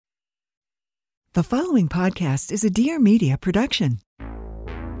The following podcast is a Dear Media production.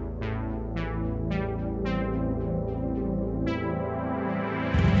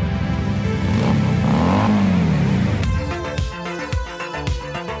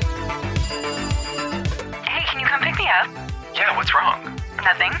 Hey, can you come pick me up? Yeah, what's wrong?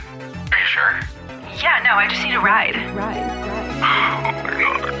 Nothing. Are you sure? Yeah, no, I just need a ride. Oh my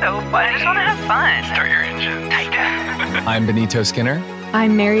god. So fun. I just want to have fun. Start your engines. I'm Benito Skinner,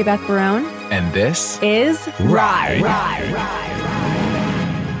 I'm Mary Beth Barone. and this Is Ride.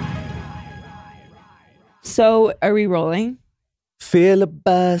 So, are we rolling?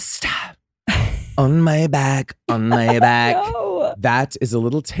 Filibust on my back, on my back. No. That is a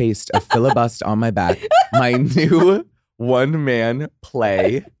little taste of Filibust on my back. My new one-man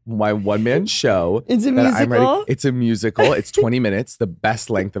play, my one-man show. It's a that I'm ready- musical? It's a musical. It's 20 minutes, the best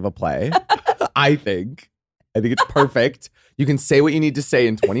length of a play, I think. I think it's perfect. You can say what you need to say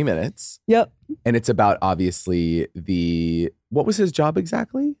in 20 minutes. Yep. And it's about, obviously, what was his job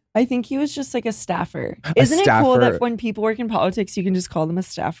exactly? I think he was just like a staffer. Isn't it cool staffer. that when people work in politics, you can just call them a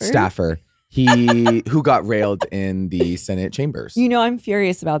staffer? Staffer. He who got railed in the Senate chambers. You know, I'm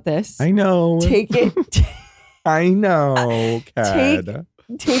furious about this. I know. Take it. I know, Cad.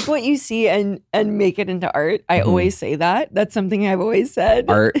 Take what you see and make it into art. I always say that. That's something I've always said.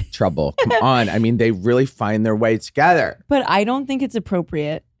 Art trouble. Come on. I mean, they really find their way together. But I don't think it's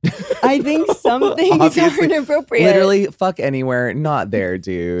appropriate. I think some things Obviously, aren't appropriate. Literally, fuck anywhere. Not there,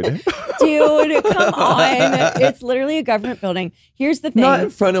 dude. Dude, come on. It's literally a government building. Here's the thing. Not in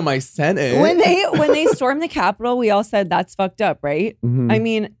front of my Senate. When they stormed the Capitol, we all said that's fucked up, right? Mhm. I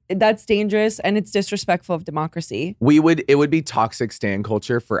mean, that's dangerous and it's disrespectful of democracy. It would be toxic stan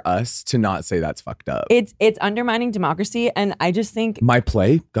culture for us to not say that's fucked up. It's undermining democracy, and I just think, My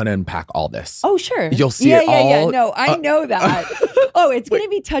play gonna unpack all this. oh sure, You'll see yeah, it yeah, all. No, I know that. Oh, it's gonna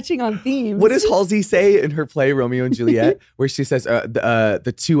be touching on themes. What does Halsey say in her play Romeo and Juliet, where she says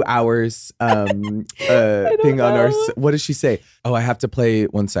the 2 hours thing on our? know. What does she say? Oh, I have to play.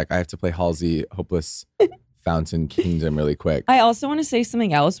 One sec. I have to play Halsey Hopeless Fountain Kingdom really quick. I also want to say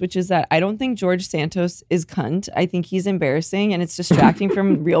something else, which is that I don't think George Santos is cunt. I think he's embarrassing and it's distracting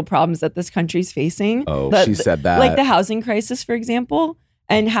from real problems that this country's facing. Oh, she said that. Like the housing crisis, for example,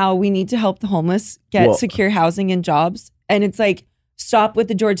 and how we need to help the homeless get secure housing and jobs. And it's like, stop with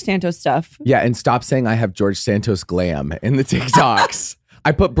the George Santos stuff. Yeah, and stop saying I have George Santos glam in the TikToks.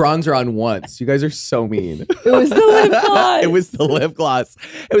 I put bronzer on once. You guys are so mean. It was the lip gloss. It was the lip gloss.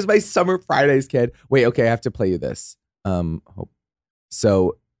 It was my summer Fridays, kid. Wait, okay, I have to play you this.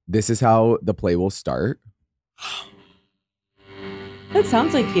 So this is how the play will start. That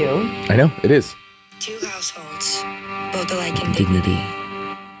sounds like you. I know, it is. Two households, both alike in dignity.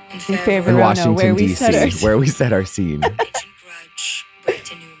 In In fair favor In of Washington, where we D.C., set our- where we set our scene. ancient grudge, bred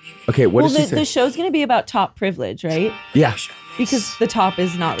anew immunity. Okay, what Well, did she say? the show's going to be about top privilege, right? Yeah, Because the top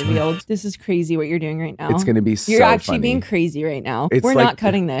is not revealed. This is crazy what you're doing right now. it's going to be so You're actually funny. being crazy right now. It's We're like- not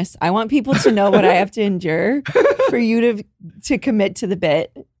cutting this. I want people to know what I have to endure for you to commit to the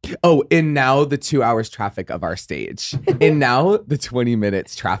bit. Oh, in now the 2 hours traffic of our stage. In now the 20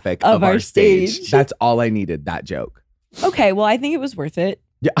 minutes traffic Of of our our stage. stage. That's all I needed, that joke. Okay, well, I think it was worth it.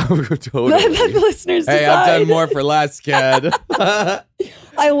 Yeah, Let the totally. listeners decide. Hey, I've done more for less, kid.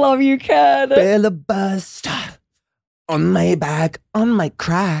 I love you, Ken. Filibuster on my back, on my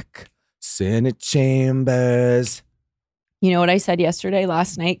crack. Senate chambers. You know what I said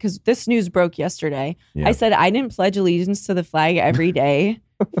last night? Because this news broke yesterday. Yeah. I said I didn't pledge allegiance to the flag every day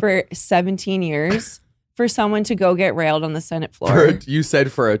for 17 years for someone to go get railed on the Senate floor. You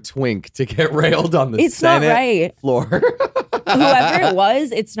said for a twink to get railed on the It's Senate not right. floor. Whoever it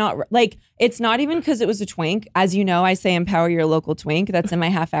was, it's not like, it's not even because it was a twink. As you know, I say empower your local twink. That's in my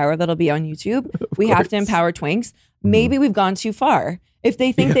half hour that'll be on YouTube. We have to empower twinks. Maybe we've gone too far. If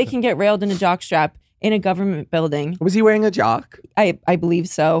they think they can get railed in a jockstrap in a government building, Was he wearing a jock? I believe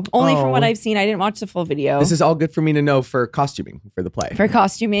so. Only from what Oh. I've seen. I didn't watch the full video. This is all good for me to know for costuming for the play. For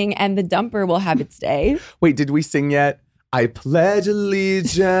costuming, and the dumper will have its day. Wait, did we sing yet? I pledge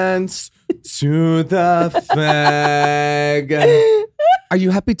allegiance to the flag. Are you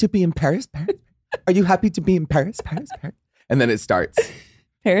happy to be in Paris? Paris? Are you happy to be in Paris? Paris? Paris? And then it starts.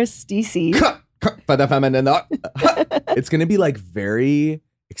 Paris, DC. For the feminine. It's going to be like very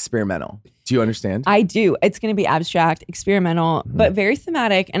experimental. Do you understand? I do. It's going to be abstract, experimental, but very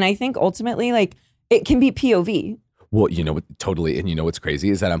thematic. And I think ultimately, like, it can be POV. Well, you know what, totally. And you know what's crazy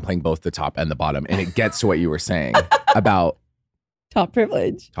is that I'm playing both the top and the bottom. And it gets to what you were saying about Top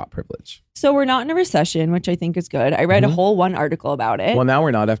privilege. Top privilege. So we're not in a recession, which I think is good. I read a whole one article about it. Well, now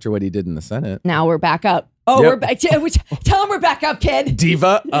we're not after what he did in the Senate. Now we're back up. Oh, Yep. we're back. Tell him we're back up, kid.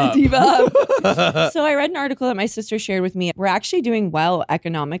 Diva up. Diva up. So I read an article that my sister shared with me. We're actually doing well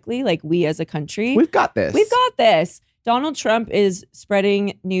economically, like we as a country. We've got this. We've got this. Donald Trump is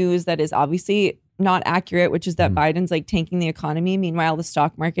spreading news that is obviously not accurate, which is that Biden's like tanking the economy. Meanwhile, the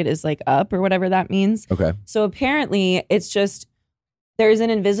stock market is like up or whatever that means. Okay. So apparently it's just, there's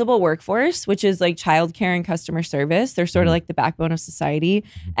an invisible workforce, which is like childcare and customer service. They're sort of like the backbone of society.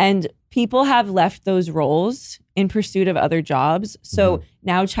 And people have left those roles in pursuit of other jobs. So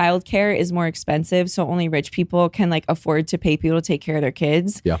now childcare is more expensive. So only rich people can like afford to pay people to take care of their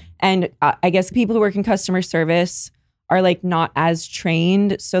kids. Yeah. And I guess people who work in customer service are like not as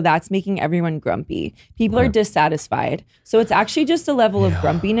trained. So that's making everyone grumpy. People are dissatisfied. So it's actually just a level of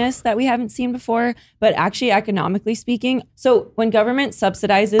grumpiness that we haven't seen before, but actually economically speaking. So when government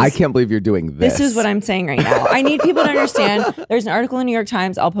subsidizes. I can't believe you're doing this. This is what I'm saying right now. I need people to understand. There's an article in New York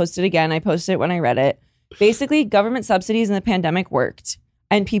Times. I'll post it again. I posted it when I read it. Basically, government subsidies in the pandemic worked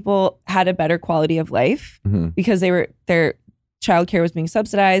and people had a better quality of life because their childcare was being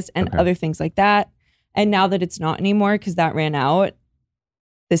subsidized and other things like that. And now that it's not anymore because that ran out,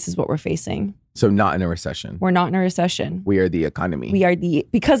 this is what we're facing. So not in a recession. We're not in a recession. We are the economy. We are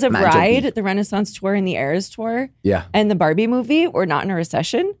because of Magic. Ride, the Renaissance tour and the Eras tour Yeah. and the Barbie movie, we're not in a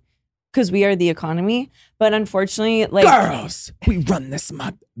recession because we are the economy. But unfortunately, like Girls, we run this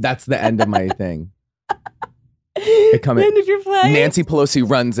month. That's the end of my thing. It coming. end of your flag. Nancy Pelosi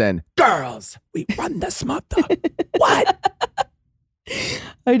runs in. Girls, we run this month. What?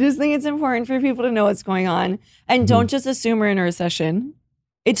 I just think it's important for people to know what's going on and don't just assume we're in a recession.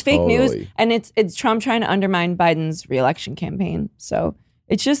 It's fake news Totally. and it's Trump trying to undermine Biden's reelection campaign. So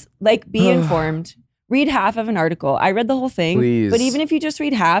it's just like be informed. Read half of an article. I read the whole thing. Please. But even if you just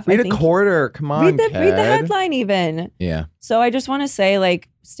read half, I Read a think quarter. Come on, read the kid. headline even. Yeah. So I just want to say like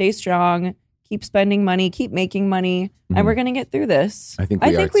stay strong, keep spending money, keep making money, and we're gonna get through this. I think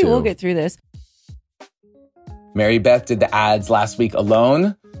we are we will too. get through this. Mary Beth did the ads last week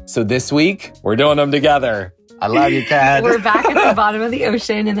alone. So this week, we're doing them together. I love you, Kat. We're back at the bottom of the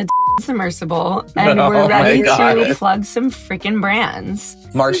ocean in the submersible, and Oh we're my ready to God. plug some freaking brands.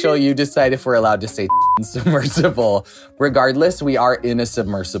 Marshall, you decide if we're allowed to say submersible. Regardless, we are in a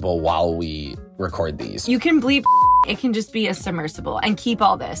submersible while we record these. You can bleep, it can just be a submersible, and keep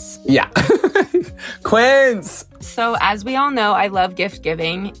all this. Yeah. Quince! So as we all know, I love gift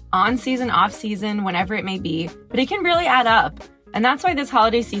giving, on season, off season, whenever it may be, but it can really add up. And that's why this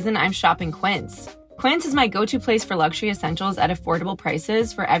holiday season, I'm shopping Quince. Quince is my go-to place for luxury essentials at affordable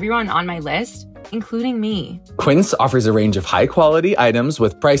prices for everyone on my list, including me. Quince offers a range of high-quality items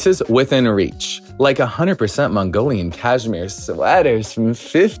with prices within reach. Like 100% Mongolian cashmere sweaters from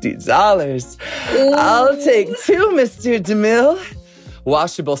 $50. I'll take two, Mr. DeMille.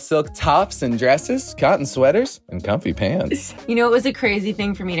 Washable silk tops and dresses, cotton sweaters, and comfy pants. You know, it was a crazy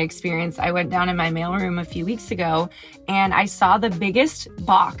thing for me to experience. I went down in my mailroom a few weeks ago and I saw the biggest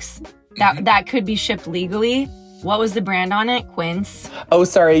box that could be shipped legally. What was the brand on it? Quince. Oh,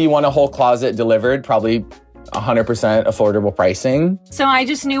 sorry, you want a whole closet delivered? Probably 100% affordable pricing. So I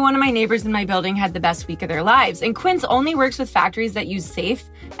just knew one of my neighbors in my building had the best week of their lives. And Quince only works with factories that use safe,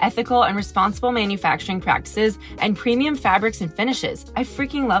 ethical, and responsible manufacturing practices and premium fabrics and finishes. I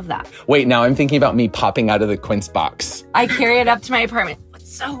freaking love that. Wait, now I'm thinking about me popping out of the Quince box. I carry it up to my apartment.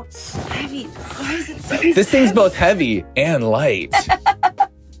 It's so heavy. Why is it so This thing's both heavy and light.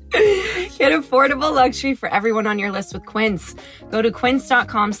 Get affordable luxury for everyone on your list with Quince. Go to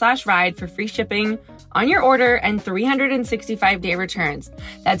quince.com/ride for free shipping on your order and 365-day returns.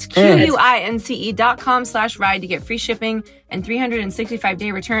 That's QUINCE.com/ride to get free shipping and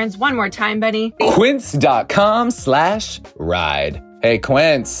 365-day returns. One more time, Benny. Quince.com/ride. Hey,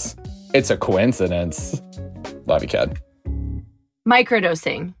 Quince. It's a coincidence. Love you, Kat.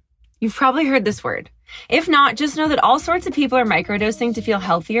 Microdosing. You've probably heard this word. If not, just know that all sorts of people are microdosing to feel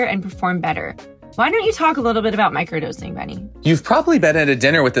healthier and perform better. Why don't you talk a little bit about microdosing, Benny? You've probably been at a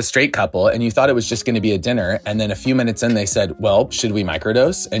dinner with a straight couple and you thought it was just going to be a dinner. And then a few minutes in, they said, well, should we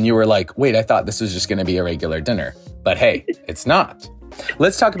microdose? And you were like, wait, I thought this was just going to be a regular dinner. But hey, it's not.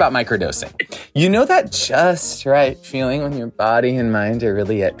 Let's talk about microdosing. You know that just right feeling when your body and mind are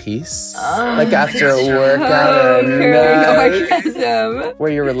really at peace? Like after a workout or a nut,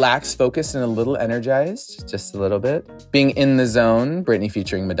 where you're relaxed, focused, and a little energized, just a little bit. Being in the zone, Britney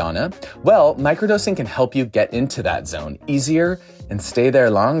featuring Madonna. Well, microdosing can help you get into that zone easier and stay there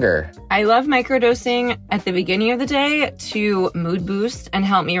longer. I love microdosing at the beginning of the day to mood boost and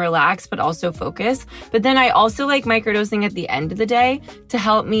help me relax, but also focus. But then I also like microdosing at the end of the day to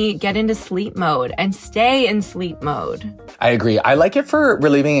help me get into sleep mode and stay in sleep mode. I agree. I like it for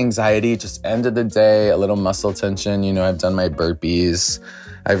relieving anxiety, just end of the day, a little muscle tension. You know, I've done my burpees.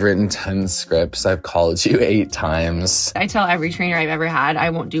 I've written 10 scripts. I've called you 8 times. I tell every trainer I've ever had, I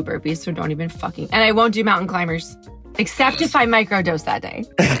won't do burpees, so don't even fucking... And I won't do mountain climbers. Except if I microdose that day.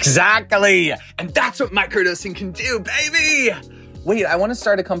 Exactly. And that's what microdosing can do, baby. Wait, I want to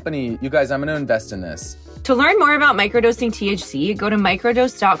start a company. You guys, I'm going to invest in this. To learn more about microdosing THC, go to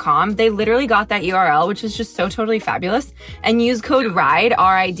microdose.com. They literally got that URL, which is just so totally fabulous. And use code RIDE,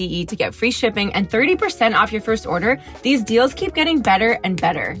 R-I-D-E, to get free shipping and 30% off your first order. These deals keep getting better and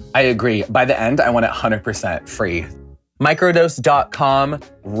better. I agree. By the end, I want it 100% free. Microdose.com,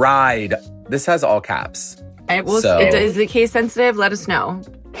 RIDE. This has all caps. Is the case sensitive? Let us know.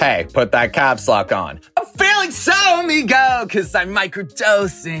 Hey, put that caps lock on. I'm feeling so amigo because I'm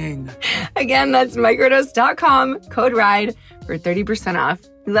microdosing. Again, that's microdose.com, code RIDE for 30% off.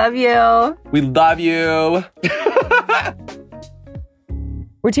 Love you. We love you.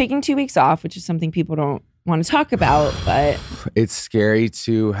 We're taking 2 weeks off, which is something people don't want to talk about, but It's scary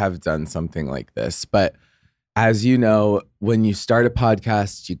to have done something like this. But as you know, when you start a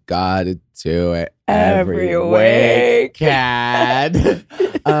podcast, you gotta do it every week. Cad.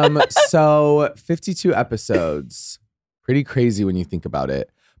 So 52 episodes. Pretty crazy when you think about it.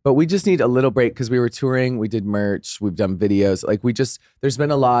 But we just need a little break because we were touring, we did merch, we've done videos. Like there's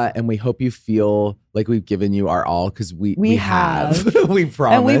been a lot, and we hope you feel like we've given you our all because we have. We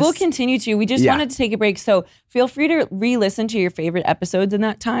promise. And we will continue to. We just wanted to take a break. So feel free to re-listen to your favorite episodes in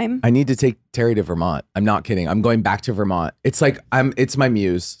that time. I need to take Terry to Vermont. I'm not kidding. I'm going back to Vermont. It's like it's my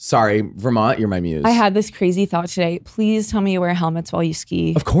muse. Sorry, Vermont, you're my muse. I had this crazy thought today. Please tell me you wear helmets while you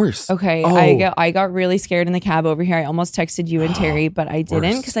ski. Of course. Okay. Oh. I got really scared in the cab over here. I almost texted you and Terry, but I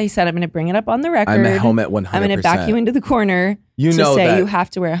didn't because I said I'm going to bring it up on the record. I'm a helmet 100%. I'm going to back you into the corner You know say that you have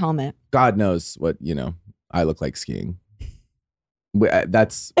to wear a helmet. God knows what, I look like skiing.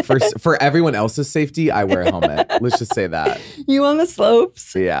 That's for everyone else's safety. I wear a helmet. Let's just say that. You on the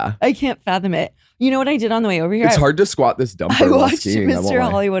slopes? Yeah. I can't fathom it. You know what I did on the way over here? It's hard to squat this dumper I while watched skiing. Mr.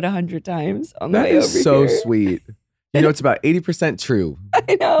 Hollywood 100 times on the way over That is so here. sweet. It's about 80% true.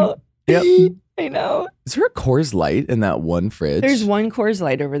 I know. Yep. I know. Is there a Coors Light in that one fridge? There's one Coors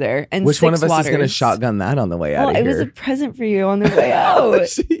Light over there, and Which 6 one of us waters. is going to shotgun that on the way out of Well, here? it was a present for you on the way out.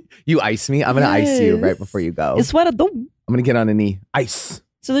 You ice me? I'm going to ice you right before you go. It's what I do. I'm going to get on a knee. Ice.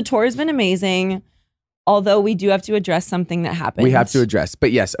 So the tour has been amazing, although we do have to address something that happened. We have to address.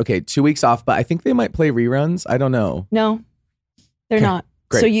 But yes, okay, 2 weeks off, but I think they might play reruns. I don't know. No, they're Okay, not.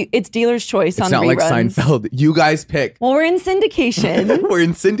 great. So it's dealer's choice It's on not reruns. like Seinfeld. You guys pick. Well, we're in syndication. We're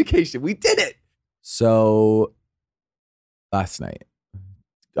in syndication. We did it. So last night,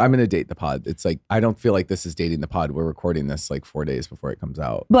 I'm going to date the pod. It's like, I don't feel like this is dating the pod. We're recording this like 4 days before it comes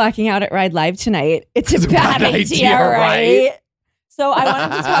out. Blacking out at Ride Live tonight. It's a bad bad idea, idea, right? right? So I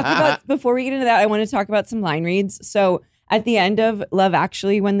wanted to talk about, before we get into that, I want to talk about some line reads. So at the end of Love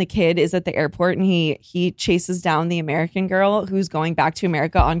Actually, when the kid is at the airport and he chases down the American girl who's going back to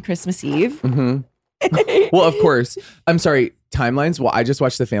America on Christmas Eve. Mm-hmm. Well, of course. I'm sorry. Timelines. Well, I just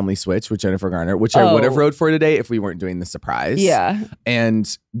watched The Family Switch with Jennifer Garner, which I would have rode for today if we weren't doing the surprise. Yeah.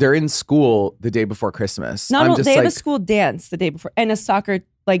 And they're in school the day before Christmas. They have a school dance the day before and a soccer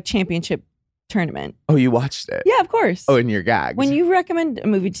championship tournament. Oh, you watched it? Yeah, of course. Oh, and you're gagged. When you recommend a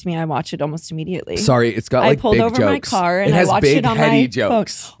movie to me, I watch it almost immediately. Sorry, it's got I like pulled big over jokes. my car and it has I watched big, it on heady my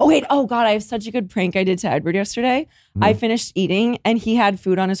jokes. phone. Oh wait, oh God, I have such a good prank I did to Edward yesterday. I finished eating and he had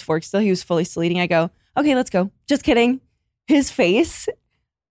food on his fork still. He was fully still eating. I go, okay, let's go. Just kidding. His face.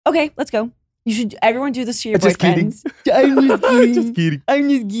 Okay, let's go. You should everyone do this to your Just boyfriends. I'm just kidding. Just kidding. I'm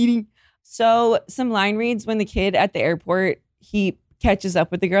just kidding. So some line reads when the kid at the airport, he catches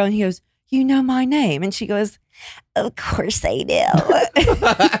up with the girl and he goes, you know my name? And she goes, of course I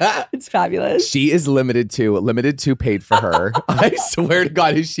do. It's fabulous. She is limited to paid for her. I swear to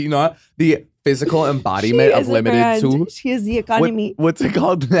God, is she not the physical embodiment of limited to? She is the economy. What's it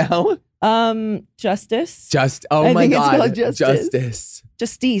called now? Justice. Oh I my think it's God. called Justice.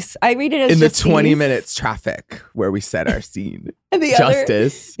 Justice. I read it as In the Justice. 20 minutes traffic where we set our scene. And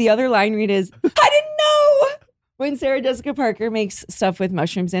Justice. The other line read is, I didn't know. When Sarah Jessica Parker makes stuff with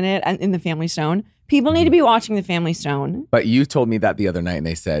mushrooms in it and in The Family Stone, people need to be watching The Family Stone. But you told me that the other night and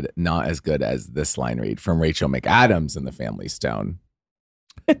they said not as good as this line read from Rachel McAdams in The Family Stone.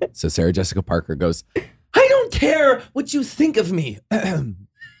 So Sarah Jessica Parker goes, I don't care what you think of me. And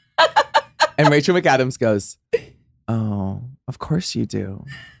Rachel McAdams goes, oh, Of course you do.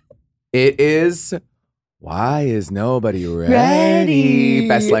 It is, why is nobody ready? Ready.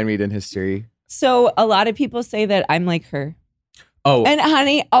 Best line read in history. So a lot of people say that I'm like her. Oh, And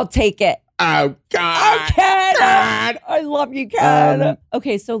honey, I'll take it. oh God. I can. God. I love you, Ken. Um,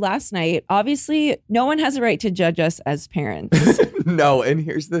 Okay, so last night, obviously, no one has a right to judge us as parents. No, and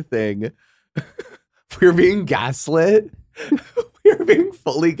here's the thing. We're being gaslit. We're being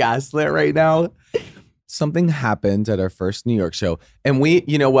fully gaslit right now. Something happened at our first New York show. And we,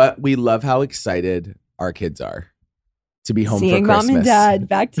 you know what? We love how excited our kids are to be home Seeing for Christmas. mom and dad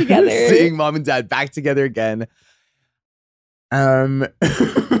back together. Seeing mom and dad back together again.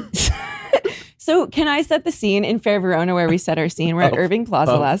 So can I set the scene in Fair Verona where we set our scene? We're at Irving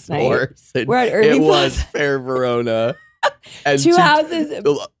Plaza last night. We're at Irving It was Plaza. Fair Verona. And Two houses.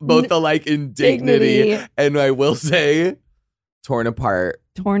 both alike in dignity. Dignity. And I will say, torn apart.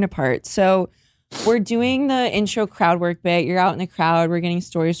 Torn apart. So we're doing the intro crowd work bit. You're out in the crowd. We're getting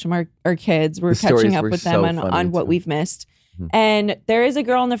stories from our kids. We're The stories catching up were with them so on funny, what too. we've missed. Mhm. And there is a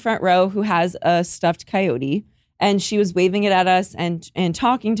girl in the front row who has a stuffed coyote. And she was waving it at us and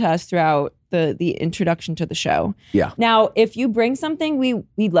talking to us throughout the introduction to the show. Yeah. Now, if you bring something,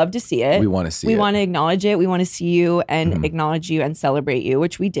 we'd love to see it. We want to see We it. want to acknowledge it. We want to see you and Mhm. acknowledge you and celebrate you,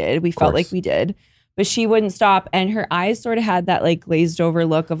 which we did. We felt course. like we did. But she wouldn't stop. And her eyes sort of had that like glazed over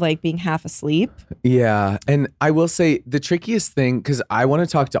look of like being half asleep. Yeah. And I will say the trickiest thing, because I want to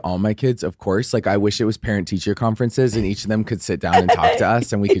talk to all my kids, of course. Like I wish it was parent teacher conferences and each of them could sit down and talk to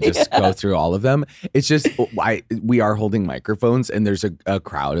us and we could just go through all of them. It's just, we are holding microphones and there's a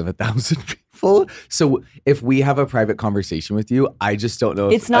crowd of 1,000 people. So if we have a private conversation with you, I just don't know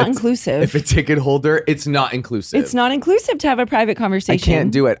if It's not inclusive. If a ticket holder, it's not inclusive. It's not inclusive to have a private I conversation.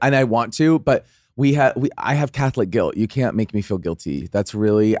 can't do it. And I want to, but I have Catholic guilt. You can't make me feel guilty. That's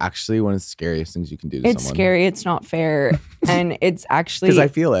really actually one of the scariest things you can do to It's someone. scary. It's not fair. And it's actually Because I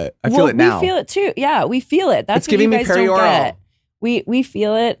feel it. I feel it now. We feel it too. Yeah, we feel it. That's It's what giving you me guys don't perioral. get. We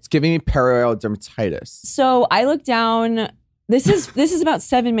feel it. It's giving me perioral dermatitis. So I look down. This is about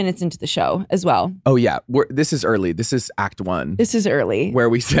 7 minutes into the show as well. Oh yeah, this is early. This is Act 1. This is early. where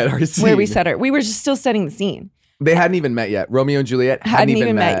we set our scene. Where we set our. We were just still setting the scene. They hadn't even met yet. Romeo and Juliet Hadn't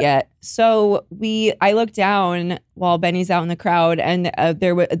even met yet. So I look down while Benny's out in the crowd, and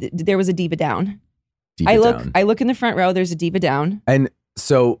there was a diva down. Diva down. I look in the front row. There's a diva down. And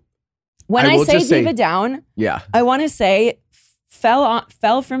so When I I will say just say- diva down, yeah, I want to say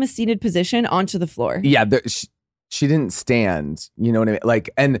fell from a seated position onto the floor. yeah. She didn't stand. You know what I mean? Like,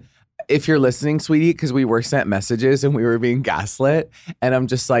 and if you're listening, sweetie, because we were sent messages and we were being gaslit, and I'm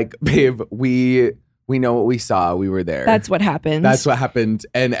just like, babe, we know what we saw. We were there. That's what happened. That's what happened.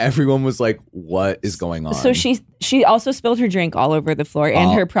 And everyone was like, what is going on? So she also spilled her drink all over the floor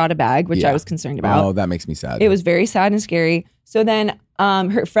and Oh, her Prada bag, which I yeah. was concerned about. Oh, that makes me sad. It was very sad and scary. So then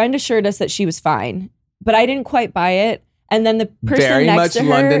her friend assured us that she was fine, but I didn't quite buy it. And then the person very next much to her,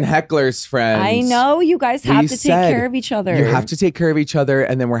 London hecklers, friends. I know you guys have We to take said, care of each other. You have to take care of each other,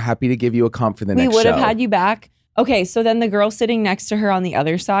 and then we're happy to give you a comp for the We next would show. have had you back. Okay, so then the girl sitting next to her on the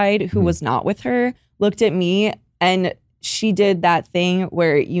other side, who Mhm. was not with her, looked at me and she did that thing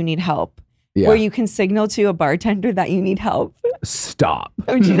where you need help, Yeah. where you can signal to a bartender that you need help. Stop.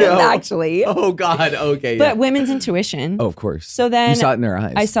 Which you didn't actually. Oh God. Okay. But yeah. women's intuition. Oh, of course. So then you saw it in her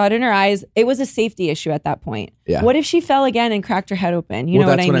eyes. I saw it in her eyes. It was a safety issue at that point. Yeah. What if she fell again and cracked her head open? You Well,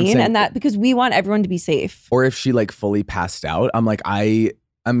 know what that's I what I'm mean? saying. And that because we want everyone to be safe. Or if she like fully passed out. I'm like, I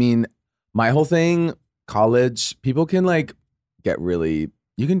mean, my whole thing, college, people can like get really.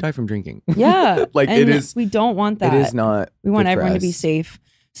 You can die from drinking. Yeah. Like, and it is- We don't want that. It is not. We want good for everyone to be us. safe.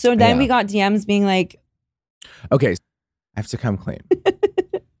 So then Yeah. we got DMs being like, Okay, I have to come clean.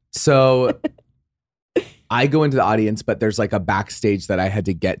 So I go into the audience, but there's like a backstage that I had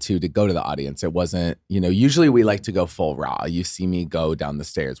to get to go to the audience. It wasn't, usually we like to go full raw. You see me go down the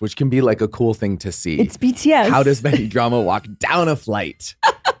stairs, which can be like a cool thing to see. it's BTS. How does Benny Drama walk down a flight?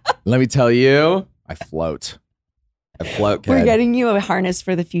 Let me tell you, I float. I float, kid. We're getting you a harness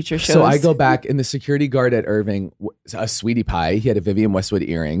for the future shows. So I go back, and the security guard at Irving, a sweetie pie, he had a Vivienne Westwood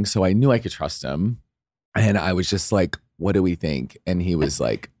earring, so I knew I could trust him. And I was just like, what do we think? And he was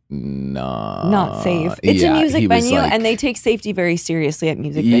like, no. Not safe. It's Yeah, a music he was venue, like- and they take safety very seriously at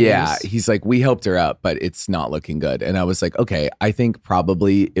music venues. Yeah, he's like, we helped her up, but it's not looking good. And I was like, okay, I think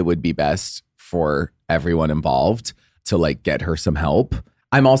probably it would be best for everyone involved to like get her some help.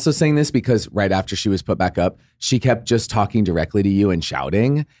 I'm also saying this because right after she was put back up, she kept just talking directly to you and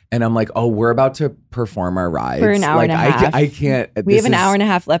shouting. And I'm like, oh, we're about to perform our rides. For an hour like, and a half. I can't. We this have an is- hour and a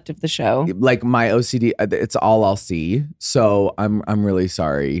half left of the show. Like my OCD, it's all I'll see. So I'm really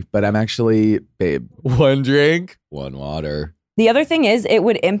sorry, but I'm actually, babe, one drink, one water. The other thing is it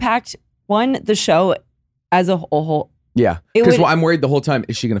would impact, one, the show as a whole. Yeah. Because I'm worried the whole time,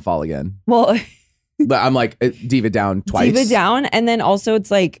 is she going to fall again? Well, but I'm like, diva down twice. Diva down. And then also it's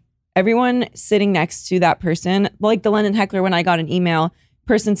like everyone sitting next to that person, like the London Heckler, when I got an email,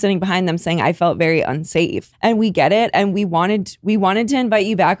 person sitting behind them saying I felt very unsafe. And we get it. And we wanted to invite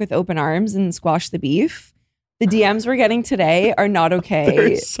you back with open arms and squash the beef. The DMs we're getting today are not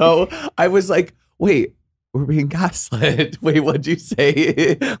okay. So I was like, wait, we're being gaslit. Wait, what'd you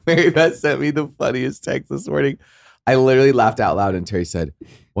say? Mary Beth sent me the funniest text this morning. I literally laughed out loud and Terry said,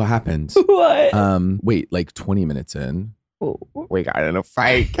 what happened? What? Wait, like 20 minutes in, we got in a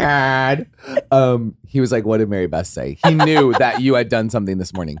fight, Cad. He was like, what did Mary Beth say? He knew that you had done something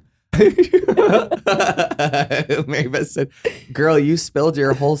this morning. Mary Beth said, girl, you spilled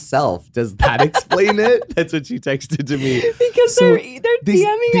your whole self. Does that explain it? That's what she texted to me. Because they're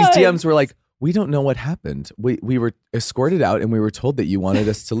DMing these us. DMs were like, we don't know what happened. We were escorted out and we were told that you wanted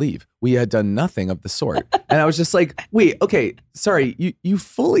us to leave. We had done nothing of the sort. And I was just like, wait, okay, sorry. You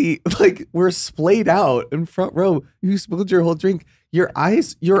fully like were splayed out in front row. You spilled your whole drink. Your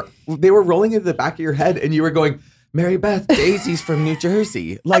eyes, they were rolling into the back of your head and you were going, Mary Beth, Daisy's from New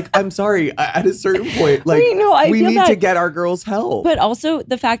Jersey. Like, I'm sorry. At a certain point, like, we need to get our girls help. But also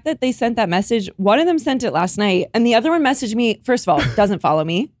the fact that they sent that message, one of them sent it last night and the other one messaged me, first of all, doesn't follow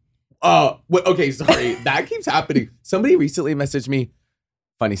me. Okay, sorry. That keeps happening. Somebody recently messaged me,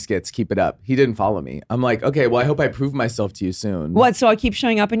 funny skits, keep it up. He didn't follow me. I'm like, okay, well, I hope I prove myself to you soon. What, so I'll keep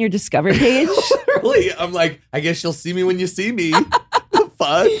showing up on your Discover page? Literally, I'm like, I guess you'll see me when you see me. The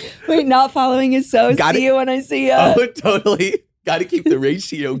fuck? Wait, not following is so see you when I see you. Oh, totally. Got to keep the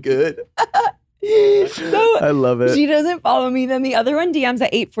ratio good. So I love it. She doesn't follow me. Then the other one DMs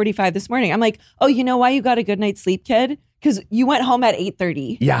at 8:45 this morning. I'm like, oh, you know why you got a good night's sleep, kid? Because you went home at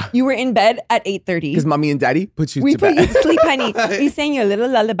 8:30. Yeah. You were in bed at 8:30. Because mommy and daddy put you we to bed. put you to sleep, honey. We sang you a little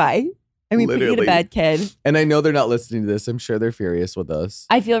lullaby. And we put you to bed, kid. And I know they're not listening to this. I'm sure they're furious with us.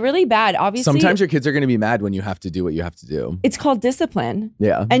 I feel really bad. Obviously. Sometimes your kids are going to be mad when you have to do what you have to do. It's called discipline.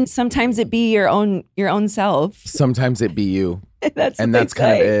 Yeah. And sometimes it be your own self. Sometimes it be you. That's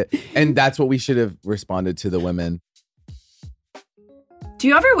kind of it. And that's what we should have responded to the women. Do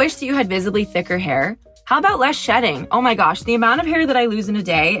you ever wish that you had visibly thicker hair? How about less shedding? Oh my gosh, the amount of hair that I lose in a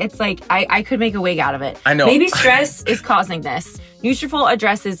day, it's like I could make a wig out of it. I know. Maybe stress is causing this. Nutrafol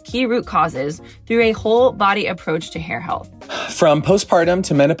addresses key root causes through a whole body approach to hair health. From postpartum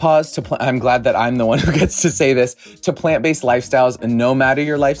to menopause to I'm glad that I'm the one who gets to say this, to plant-based lifestyles, and no matter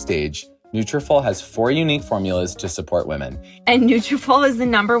your life stage, Nutrafol has 4 unique formulas to support women. And Nutrafol is the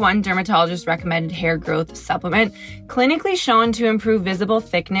 #1 dermatologist recommended hair growth supplement, clinically shown to improve visible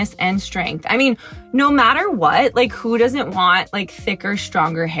thickness and strength. I mean, no matter what, like who doesn't want like thicker,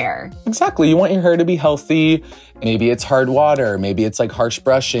 stronger hair? Exactly. You want your hair to be healthy. Maybe it's hard water. Maybe it's like harsh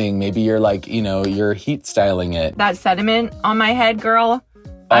brushing. Maybe you're like, you're heat styling it. That sediment on my head, girl.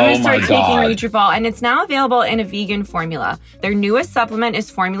 I'm going to start taking Nutrafol, and it's now available in a vegan formula. Their newest supplement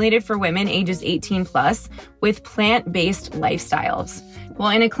is formulated for women ages 18 plus with plant-based lifestyles. Well,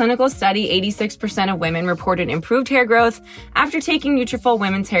 in a clinical study, 86% of women reported improved hair growth after taking Nutrafol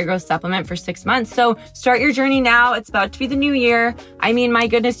Women's Hair Growth Supplement for 6 months. So start your journey now. It's about to be the new year. I mean, my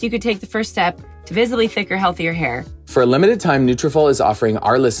goodness, you could take the first step to visibly thicker, healthier hair. For a limited time, Nutrafol is offering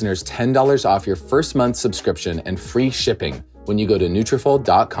our listeners $10 off your first month subscription and free shipping when you go to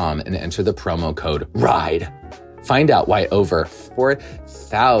Nutrafol.com and enter the promo code RIDE. Find out why over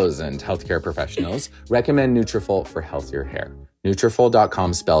 4,000 healthcare professionals recommend Nutrafol for healthier hair.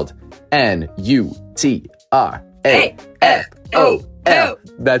 Nutrafol.com spelled Nutrafol.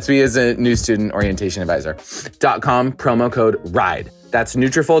 That's me as a new student orientation advisor. .com promo code RIDE. That's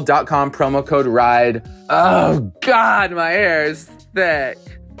Nutrafol.com promo code RIDE. Oh God, my hair is thick.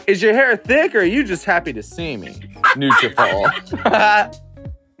 Is your hair thick or are you just happy to see me? Nutrafol.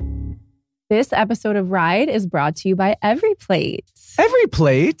 This episode of Ride is brought to you by EveryPlate.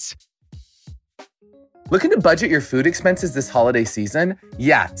 EveryPlate? Looking to budget your food expenses this holiday season?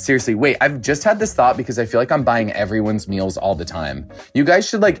 Yeah, seriously. Wait, I've just had this thought because I feel like I'm buying everyone's meals all the time. You guys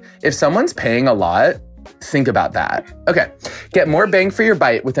should if someone's paying a lot, think about that. Okay, get more bang for your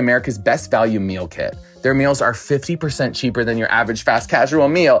bite with America's Best Value Meal Kit. Their meals are 50% cheaper than your average fast casual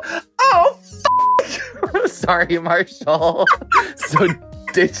meal. Oh, sorry, Marshall. So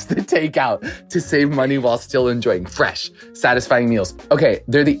ditch the takeout to save money while still enjoying fresh, satisfying meals. Okay,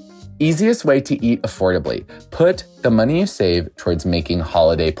 they're the easiest way to eat affordably. Put the money you save towards making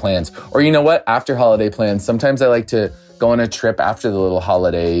holiday plans. Or you know what? After holiday plans, sometimes I like to go on a trip after the little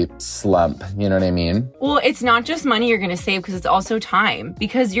holiday slump. You know what I mean? Well, it's not just money you're going to save because it's also time,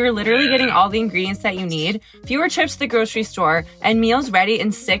 because you're literally getting all the ingredients that you need, fewer trips to the grocery store, and meals ready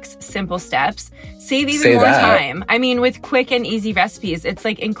in 6 simple steps. Save even more time. I mean, with quick and easy recipes, it's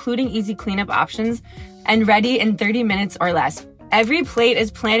like including easy cleanup options and ready in 30 minutes or less. Every plate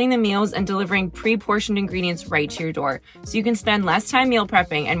is planning the meals and delivering pre-portioned ingredients right to your door, so you can spend less time meal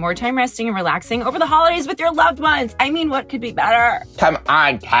prepping and more time resting and relaxing over the holidays with your loved ones. I mean, what could be better? Come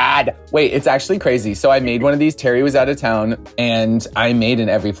on, Tad. Wait, it's actually crazy. So I made one of these. Terry was out of town, and I made an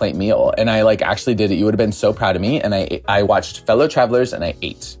every plate meal, and I actually did it. You would have been so proud of me. And I watched Fellow Travelers, and I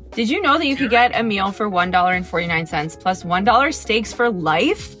ate. Did you know that you could get a meal for $1.49 plus $1 steaks for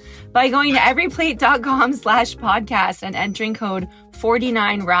life by going to everyplate.com/podcast and entering code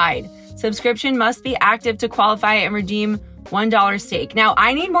 49RIDE. Subscription must be active to qualify and redeem $1 steak. Now,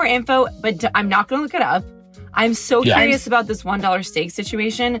 I need more info, but I'm not going to look it up. I'm so curious about this $1 steak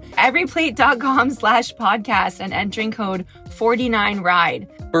situation. Everyplate.com/podcast and entering code 49RIDE.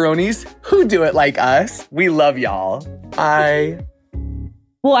 Baronis who do it like us. We love y'all.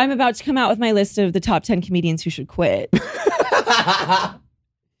 Well, I'm about to come out with my list of the top 10 comedians who should quit.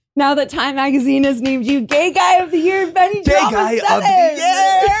 Now that Time Magazine has named you Gay Guy of the Year, Benny Gay Guy of the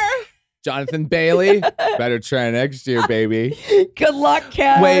Year! Jonathan Bailey. Better try next year, baby. Good luck,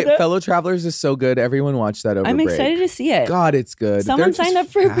 Kat. Wait, Fellow Travelers is so good. Everyone watch that over I'm break. excited to see it. God, it's good. Someone signed up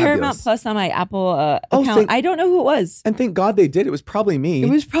for Paramount Plus on my Apple account. I don't know who it was. And thank God they did. It was probably me. It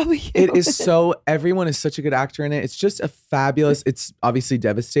was probably you. It is so, everyone is such a good actor in it. It's just a fabulous, it's obviously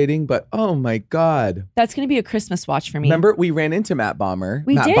devastating, but oh my God. That's going to be a Christmas watch for me. Remember, we ran into Matt Bomber.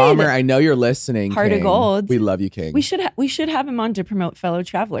 We Matt did. Bomber, I know you're listening, Heart King. of Gold. We love you, King. We should have him on to promote Fellow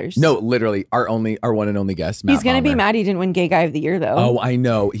Travelers. No, literally, our one and only guest, Matt He's going to be Bomber. mad he didn't win Gay Guy of the Year, though. Oh, I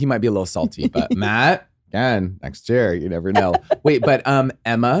know. He might be a little salty, but Matt, again, next year, you never know. Wait, but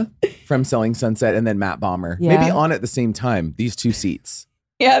Emma from Selling Sunset and then Matt Bomber. Yeah. Maybe on at the same time, these 2 seats.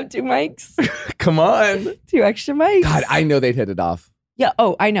 Yeah, 2 mics. Come on. 2 extra mics. God, I know they'd hit it off. Yeah.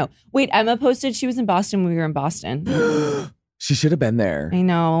 Oh, I know. Wait, Emma posted she was in Boston when we were in Boston. She should have been there. I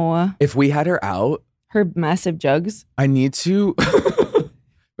know. If we had her out, Her massive jugs. I need to.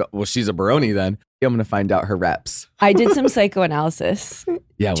 Well, she's a Baroni then. I'm going to find out her reps. I did some psychoanalysis.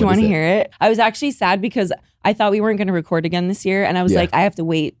 Yeah. Do you want to hear it? I was actually sad because I thought we weren't going to record again this year. And I was like, I have to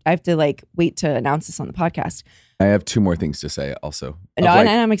wait. I have to wait to announce this on the podcast. I have 2 more things to say also. No, and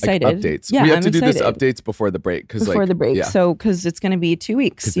I'm excited. Updates. Yeah, we have I'm to do this excited. updates before the break. Before the break. Yeah. So, because it's going to be 2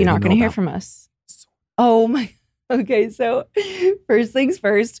 weeks. 'Cause You're they not don't going to know hear about- from us. Oh my. Okay. So first things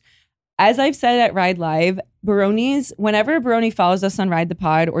first, as I've said at Ride Live, Baronis, whenever a Baroni follows us on Ride the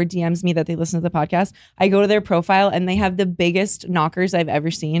Pod or DMs me that they listen to the podcast, I go to their profile and they have the biggest knockers I've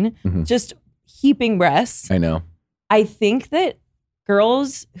ever seen. Mhm. Just heaping breasts. I know. I think that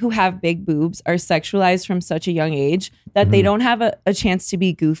girls who have big boobs are sexualized from such a young age that they don't have a chance to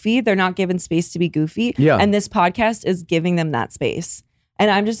be goofy. They're not given space to be goofy. Yeah. And this podcast is giving them that space. And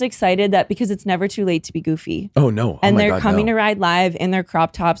I'm just excited that because it's never too late to be goofy. Oh, no. And oh my they're God, coming no. to Ride Live in their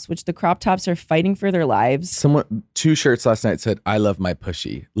crop tops, which the crop tops are fighting for their lives. Someone, 2 shirts last night said, I love my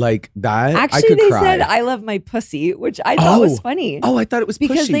pushy. Like that, I Actually, could they cry. said, I love my pussy, which I thought was funny. Oh, I thought it was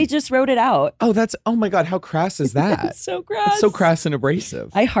because pushy. they just wrote it out. Oh, that's, oh my God, how crass is that? It's so crass. It's so crass and abrasive.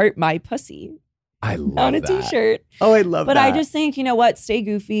 I heart my pussy I love on a that. t-shirt. Oh, I love But that. I just think, you know what? Stay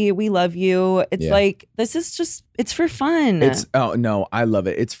goofy. We love you. It's Yeah. like, this is just, it's for fun. It's, oh no, I love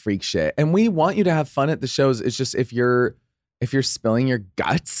it. It's freak shit. And we want you to have fun at the shows. It's just if you're spilling your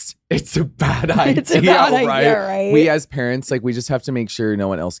guts, it's a bad idea. It's a bad idea, right? We as parents, we just have to make sure no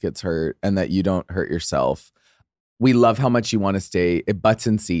one else gets hurt and that you don't hurt yourself. We love how much you want to stay. It butts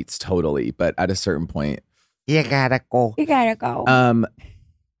in seats totally, but at a certain point, you gotta go. You gotta go.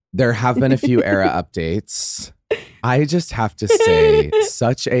 There have been a few era updates. I just have to say,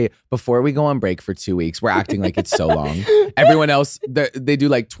 before we go on break for 2 weeks, we're acting like it's so long. Everyone else, they do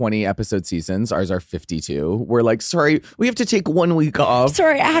 20 episode seasons. Ours are 52. We're like, sorry, we have to take 1 week off.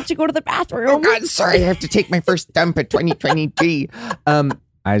 Sorry, I have to go to the bathroom. Oh God, sorry, I have to take my first dump at 2023.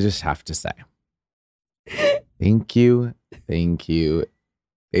 I just have to say, thank you.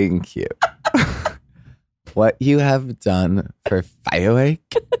 What you have done for Firework,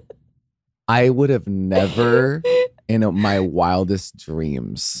 I would have never in my wildest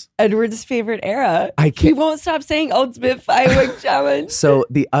dreams. Edward's favorite era. I He can't. won't stop saying Ultimate Firework Challenge. So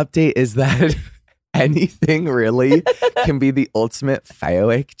the update is that anything really can be the ultimate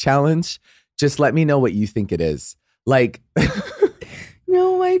firework challenge. Just let me know what you think it is.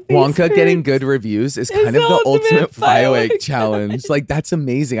 No, my face Wonka getting hurts. good reviews is It's kind of the the ultimate ultimate firework firework challenge. That's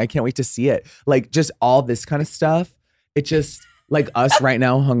amazing. I can't wait to see it. Just all this kind of stuff. It just, like us right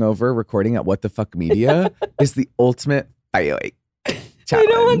now hungover recording at What the Fuck Media is the ultimate firework challenge. I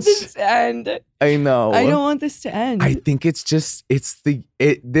don't want this to end. I know. I don't want this to end. I think this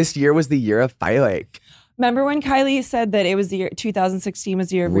year was the year of firework. Remember when Kylie said that it was the year 2016 was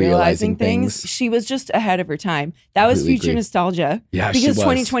the year of Realizing realizing things? things. She was just ahead of her time. That was Completely future agree. nostalgia. Yeah, she because was.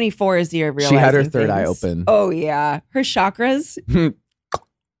 2024 is the year of realizing She had her things. third eye open. Oh yeah, her chakras.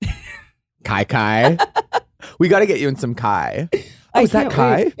 Kai. We got to get you in some Kai. Oh, is that can't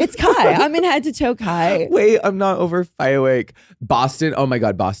Kai? wait. It's Kai. I'm in head to toe Kai. Wait, I'm not over firework. Boston. Oh my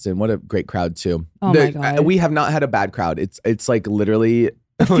God, Boston. What a great crowd too. Oh my God. We have not had a bad crowd. It's like literally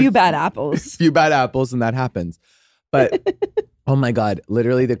A few bad apples. few bad apples and that happens. But oh my God,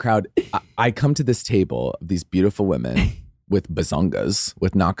 literally the crowd. I come to this table of these beautiful women with bazongas,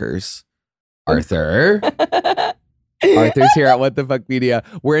 with knockers. Arthur. Arthur's here at What the Fuck Media.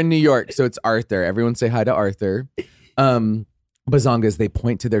 We're in New York, so it's Arthur. Everyone say hi to Arthur. Bazongas, they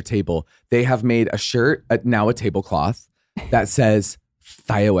point to their table. They have made a shirt, now a tablecloth, that says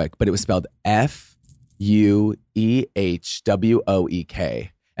firework, but it was spelled Fuehwoek.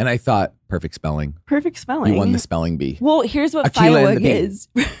 And I thought, perfect spelling. Perfect spelling. You won the spelling bee. Well, here's what Aquila and firework the bee. is.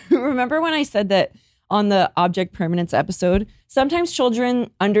 Remember when I said that on the object permanence episode? Sometimes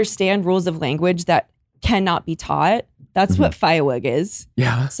children understand rules of language that cannot be taught. That's what firework is.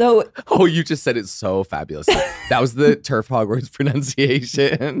 Yeah. So Oh, you just said it so fabulous. That was the Turf Hogwarts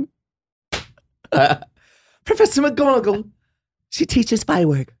pronunciation. Professor McGonagall, she teaches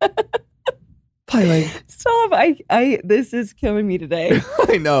firework. Firework. stop. This is killing me today.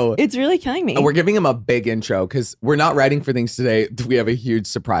 I know. It's really killing me. We're giving him a big intro because we're not writing for things today. We have a huge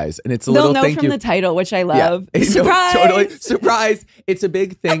surprise. And it's a They'll little know thank from you. the title, which I Yeah. love. No, Surprise! totally. Surprise. It's a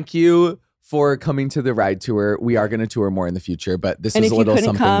big thank you for coming to the Ride Tour. We are going to tour more in the future, but this And is if a you little couldn't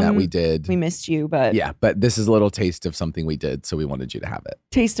something that come, we did. We missed you, but Yeah, but this is a little taste of something we did. So we wanted you to have it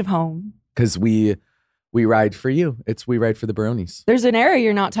taste of home. because we ride for you. We ride for the Baronis. There's an era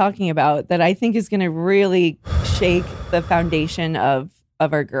you're not talking about that I think is going to really shake the foundation of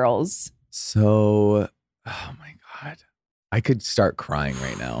our girls. So, oh my God, I could start crying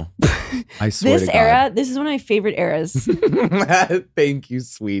right now. I swear This to era, this is one of my favorite eras. God. Thank you,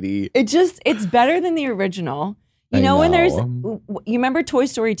 sweetie. It's better than the original. You I know, when there's, know. you remember Toy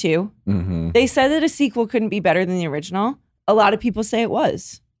Story 2? Mm-hmm. They said that a sequel couldn't be better than the original. A lot of people say it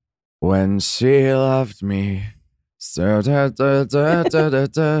was. When she loved me, so da da da da da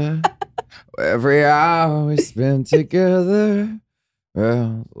da. Every hour we spent together.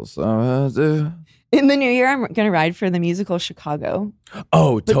 Well, so I do. In the new year, I'm going to ride for the musical Chicago.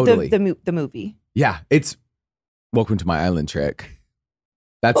 Oh, But totally. The movie. Yeah, it's Welcome to My Island Trick.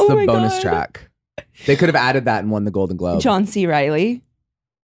 That's Oh the my bonus God. track. They could have added that and won the Golden Globe. John C. Reilly.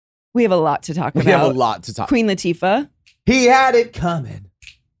 We have a lot to talk we about. have a lot to talk. Queen Latifah. He had it coming.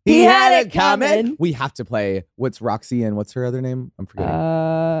 He had it coming. We have to play. What's Roxy and what's her other name? I'm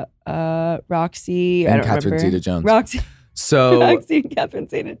forgetting. Roxy. I And don't Catherine remember. Zeta-Jones. Roxy. So Roxy and Catherine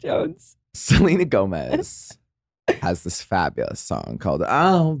Zeta-Jones. Selena Gomez has this fabulous song called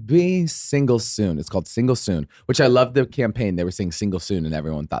I'll Be Single Soon. It's called Single Soon, which I love the campaign. They were saying single soon and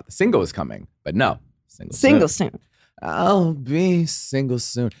everyone thought the single was coming, but no. Single soon. I'll be single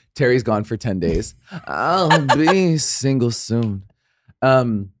soon. Terry's gone for 10 days. I'll be single soon.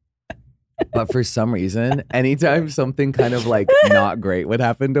 But for some reason, anytime something kind of like not great would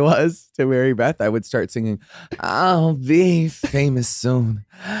happen to us, to Mary Beth, I would start singing, I'll be famous soon.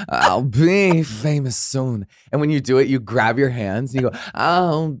 I'll be famous soon. And when you do it, you grab your hands and you go,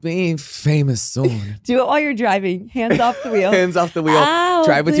 I'll be famous soon. Do it while you're driving. Hands off the wheel. Hands off the wheel. I'll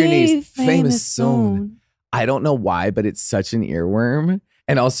Drive with your be knees. Famous soon. I don't know why, but it's such an earworm.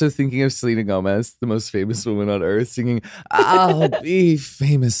 And also thinking of Selena Gomez, the most famous woman on earth, singing "I'll be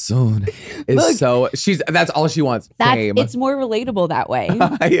famous soon" is Look, that's all she wants. Fame. It's more relatable that way.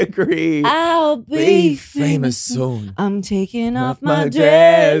 I agree. I'll be famous soon. soon. I'm taking off Off my my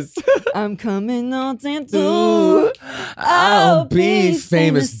dress. dress. I'm coming on tattoo. Dude, I'll be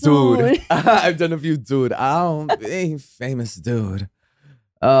famous, dude. soon. I've done a few, dude. I'll be famous, dude.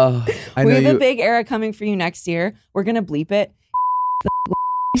 Oh, I We know have you. a big era coming for you next year. We're gonna bleep it.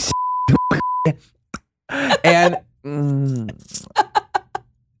 And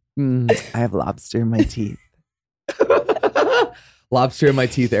I have lobster in my teeth. Lobster in my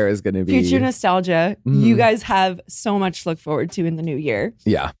teeth era is going to be Future nostalgia. Mm. You guys have so much to look forward to in the new year.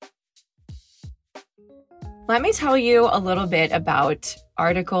 Yeah. Let me tell you a little bit about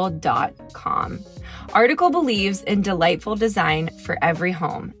Article.com. Article believes in delightful design for every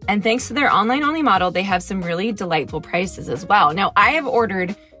home. And thanks to their online-only model, they have some really delightful prices as well. Now, I have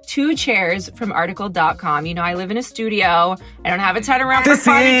ordered 2 chairs from article.com. You know, I live in a studio. I don't have a ton of room for This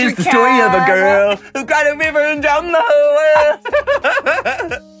furniture. is the story of a girl who got a river down the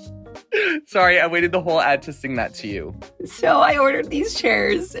hole. Sorry, I waited the whole ad to sing that to you. So I ordered these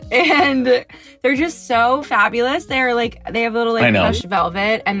chairs and they're just so fabulous. They're like, they have little I like know. plush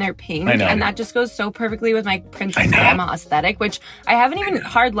velvet and they're pink. I know. And that just goes so perfectly with my Princess I know. Grandma aesthetic, which I haven't even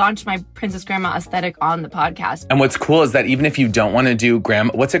hard launched my Princess Grandma aesthetic on the podcast. And what's cool is that even if you don't want to do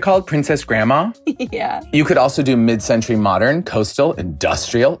what's it called? Princess Grandma? Yeah. You could also do mid-century modern, coastal,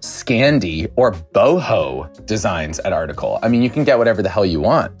 industrial, Scandi, or boho designs at Article. I mean, you can get whatever the hell you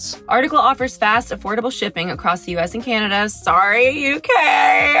want. Article offers fast, affordable shipping across the US and Canada. Sorry, UK.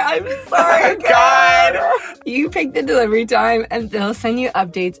 I'm sorry, God. You pick the delivery time and they'll send you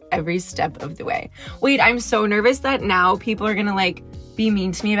updates every step of the way. Wait, I'm so nervous that now people are gonna like be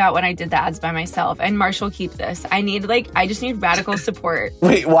mean to me about when I did the ads by myself. And Marshall, keep this. I just need radical support.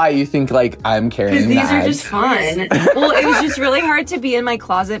 Wait, why? You think like I'm carrying Because the these are ads? just fun. Well, it was just really hard to be in my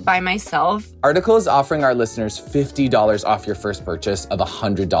closet by myself. Article is offering our listeners $50 off your first purchase of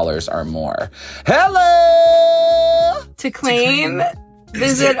 $100 or more. Hello! To claim,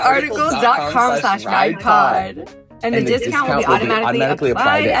 visit article.com/ridepod. And the discount will be automatically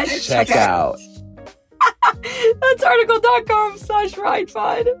applied at checkout. That's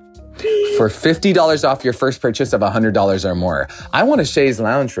article.com/ridepod. For $50 off your first purchase of $100 or more. I want a chaise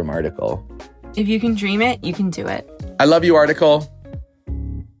lounge from Article. If you can dream it, you can do it. I love you, Article.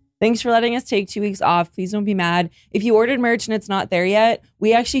 Thanks for letting us take 2 weeks off. Please don't be mad. If you ordered merch and it's not there yet,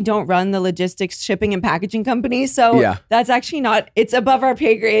 we actually don't run the logistics, shipping, and packaging company. So Yeah. that's actually it's above our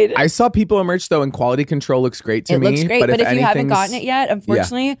pay grade. I saw people in merch though, and quality control looks great to It me. looks great, but if you haven't anything's- gotten it yet,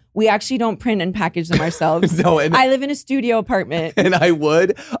 unfortunately, we actually don't print and package them ourselves. No, and- I live in a studio apartment. And I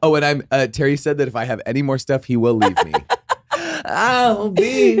would. Oh, and I'm Terry said that if I have any more stuff, he will leave me. I'll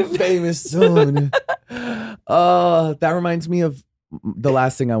be famous soon. That reminds me of the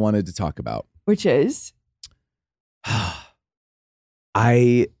last thing I wanted to talk about. Which is?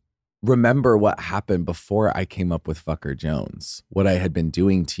 I remember what happened before I came up with Fucker Jones, what I had been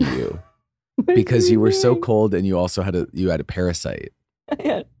doing to you. Because you were so cold and you also had a parasite.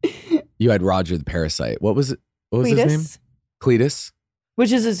 You had Roger the parasite. What was it? What was his name? Cletus.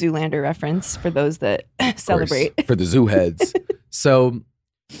 Which is a Zoolander reference for those that celebrate. Course, for the zoo heads. So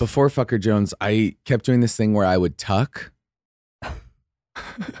before Fucker Jones, I kept doing this thing where I would tuck,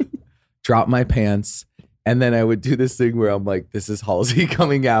 drop my pants, and then I would do this thing where I'm like, this is Halsey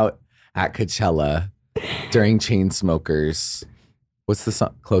coming out at Coachella during Chainsmokers. What's the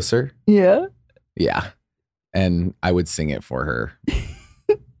song? Closer? Yeah. Yeah. And I would sing it for her.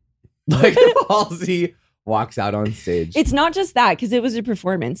 Like Halsey walks out on stage. It's not just that, because it was a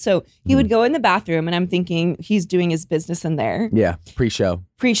performance. So he would go in the bathroom and I'm thinking he's doing his business in there. Yeah, pre-show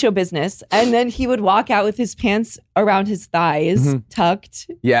business. And then he would walk out with his pants around his thighs, tucked.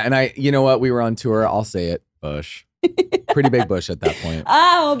 Yeah, and you know what? We were on tour. I'll say it. Bush. Pretty big bush at that point.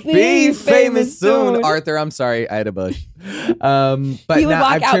 I'll be famous soon. Arthur, I'm sorry. I had a bush. But He would now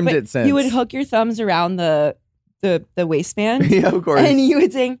walk I've out, trimmed but it since. you would hook your thumbs around the waistband. Yeah, of course. And you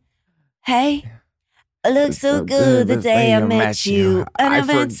would sing, hey, I look so good the day I met you. And I've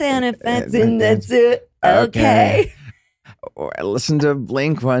had Santa Fats and that's it. Okay. Or I listened to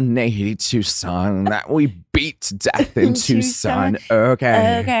Blink-182 song that we beat to death in Tucson.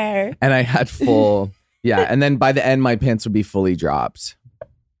 Okay. Okay. And I had full, yeah. And then by the end, my pants would be fully dropped.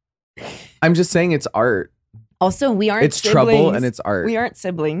 I'm just saying it's art. Also, we aren't It's siblings. trouble and it's art. We aren't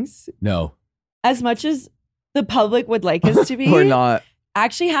siblings. No, As much as the public would like us to be. we're not.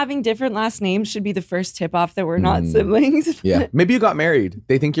 Actually, having different last names should be the first tip off that we're not siblings. Yeah. Maybe you got married.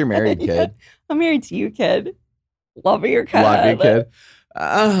 They think you're married, kid. I'm married to you, kid. Love your kid. Love you, kid.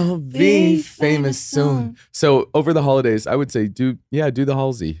 I'll be famous soon. So over the holidays, I would say do the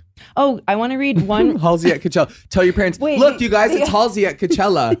Halsey. Oh, I want to read one. Halsey at Coachella. Tell your parents, Wait, look, you guys, it's yeah. Halsey at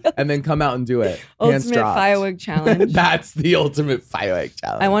Coachella. And then come out and do it. Hands Ultimate dropped. firework challenge. That's the ultimate firework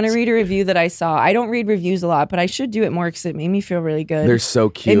challenge. I want to read a review that I saw. I don't read reviews a lot, but I should do it more because it made me feel really good. They're so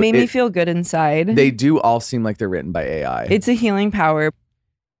cute. It made me feel good inside. They do all seem like they're written by AI. It's a healing power.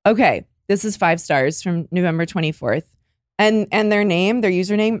 Okay, this is 5 stars from November 24th. And their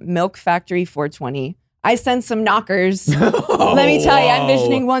username, Milk Factory 420. I sent some knockers. Let me tell you, I'm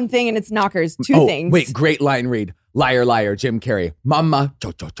visioning one thing and it's knockers. Two things. Wait, great line read. Liar, liar, Jim Carrey. Mama.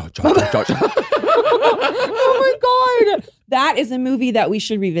 Oh my God. That is a movie that we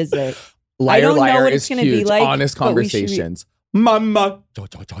should revisit. Liar, don't know liar what is it's gonna huge. be like, Honest but we should conversations. Mama.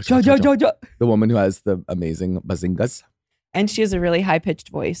 The woman who has the amazing bazingas. And she has a really high pitched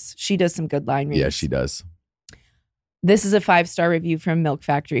voice. She does some good line reads. Yeah, she does. This is a 5-star review from Milk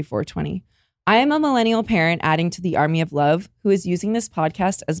Factory 420. I am a millennial parent adding to the army of love who is using this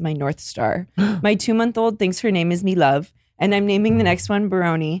podcast as my North Star. My 2-month-old thinks her name is Me Love, and I'm naming the next one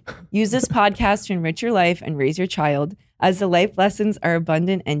Baroni. Use this podcast to enrich your life and raise your child, as the life lessons are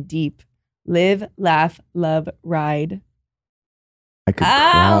abundant and deep. Live, laugh, love, ride. I could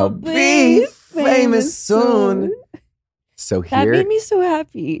I'll be famous soon. So That here, made me so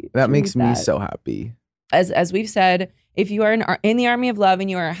happy. that to makes read me that. so happy. As we've said, if you are in the army of love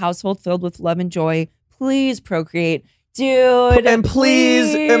and you are a household filled with love and joy, please procreate. Dude. And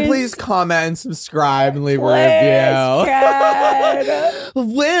please comment and subscribe and leave a review.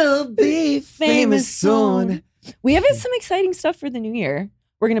 We'll be famous soon. We have some exciting stuff for the new year.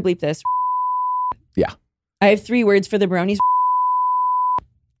 We're going to bleep this. Yeah. I have 3 words for the bronies.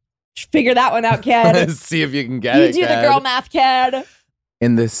 Figure that one out, kid. See if you can get You it. do the kid. girl math, kid.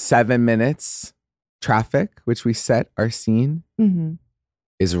 In the 7 minutes traffic, which we set our scene, Mm-hmm.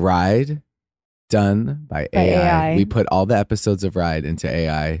 is Ride done by AI. We put all the episodes of Ride into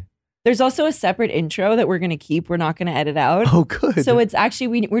AI. There's also a separate intro that we're going to keep. We're not going to edit out. Oh, good. So it's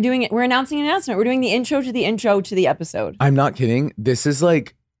actually, we're doing it. We're announcing an announcement. We're doing the intro to the episode. I'm not kidding. This is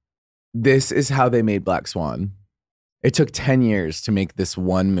how they made Black Swan. It took 10 years to make this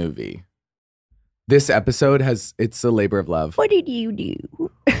one movie. This episode it's a labor of love. What did you do?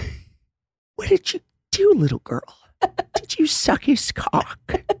 What did you do, little girl? Did you suck his cock?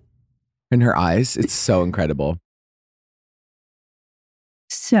 In her eyes, it's so incredible.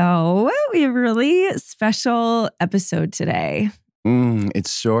 So we have a really special episode today.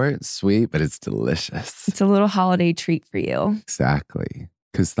 It's short, sweet, but it's delicious. It's a little holiday treat for you. Exactly.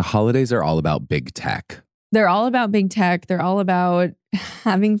 Because the holidays are all about big tech. They're all about big tech. They're all about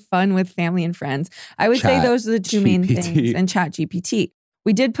having fun with family and friends. I would say those are the 2 main GPT. things. And ChatGPT.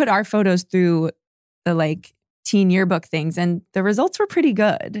 We did put our photos through the teen yearbook things, and the results were pretty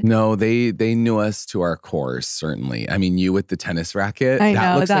good. No, they knew us to our core, certainly. I mean, you with the tennis racket. I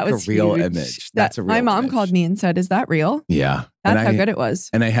that know, looks that like was a real huge. image. That's a real My mom image. called me and said, "Is that real?" Yeah. That's how good it was.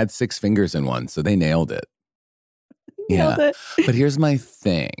 And I had 6 fingers in one, so they nailed it. Nailed it. But here's my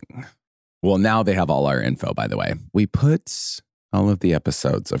thing. Well, now they have all our info, by the way. We put all of the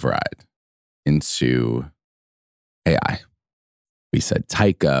episodes of Ride into AI. We said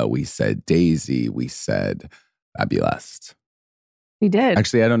Taika, we said Daisy, we said Fabulous. We did.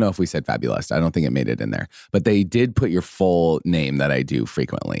 Actually, I don't know if we said Fabulous. I don't think it made it in there. But they did put your full name that I do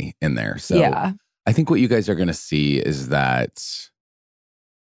frequently in there. So yeah. I think what you guys are going to see is that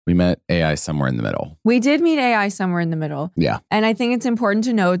we met AI somewhere in the middle. We did meet AI somewhere in the middle. Yeah. And I think it's important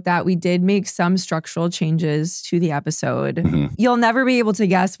to note that we did make some structural changes to the episode. Mhm. You'll never be able to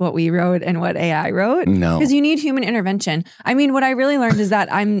guess what we wrote and what AI wrote No. because you need human intervention. I mean, what I really learned is that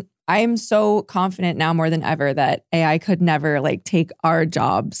I'm so confident now more than ever that AI could never take our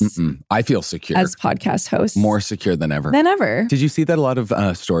jobs I feel secure. as podcast hosts. More secure than ever. than ever. Did you see that a lot of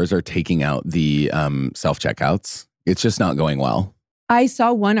stores are taking out the self-checkouts? It's just not going well. I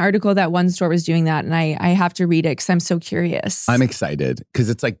saw one article that one store was doing that, and I have to read it because I'm so curious. I'm excited because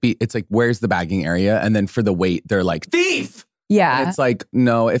it's like where's the bagging area? And then for the wait, they're like, thief! yeah. And it's like,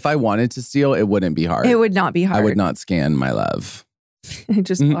 no, if I wanted to steal, it wouldn't be hard. It would not be hard. I would not scan my love.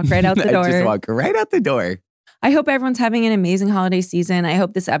 just walk right out the door. Just walk right out the door. I hope everyone's having an amazing holiday season. I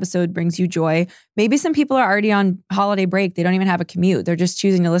hope this episode brings you joy. Maybe some people are already on holiday break. They don't even have a commute. They're just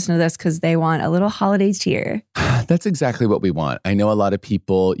choosing to listen to this because they want a little holiday cheer. That's exactly what we want. I know a lot of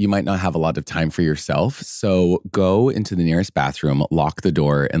people, you might not have a lot of time for yourself. So go into the nearest bathroom, lock the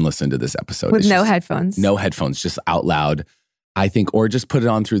door, and listen to this episode. With It's no just- headphones. No headphones, just out loud. I think, or just put it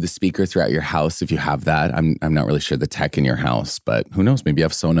on through the speaker throughout your house if you have that. I'm not really sure the tech in your house, but who knows? Maybe you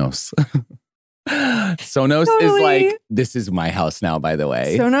have Sonos. Sonos is Totally. like, this is my house now, by the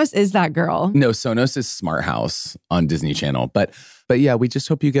way. Sonos is that girl. No, Sonos is Smart House on Disney Channel. But yeah, we just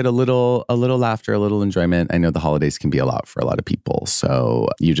hope you get a little laughter, a little enjoyment. I know the holidays can be a lot for a lot of people. So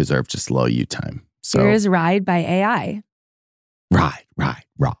you deserve just a little you time. So Here's Ride by AI. ride.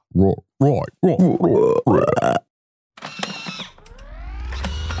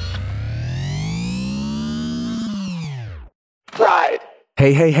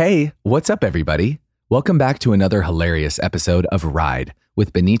 Hey, what's up, everybody? Welcome back to another hilarious episode of Ride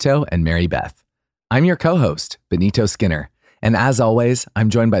with Benito and Mary Beth. I'm your co-host, Benito Skinner, and as always, I'm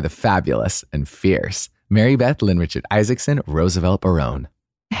joined by the fabulous and fierce Mary Beth Lynn Richard Isaacson Roosevelt Barone.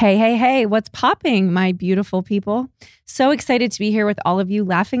 Hey, what's popping, my beautiful people? So excited to be here with all of you,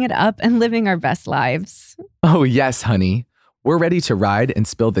 laughing it up and living our best lives. Oh, yes, honey. We're ready to ride and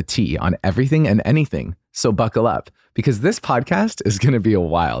spill the tea on everything and anything. So buckle up, because this podcast is going to be a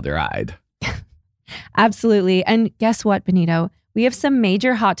wild ride. Absolutely. And guess what, Benito? We have some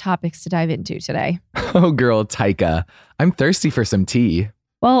major hot topics to dive into today. Oh, girl, Taika. I'm thirsty for some tea.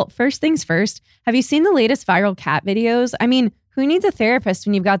 Well, first things first, have you seen the latest viral cat videos? I mean, who needs a therapist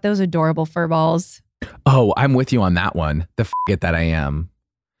when you've got those adorable fur balls? Oh, I'm with you on that one. The it that I am.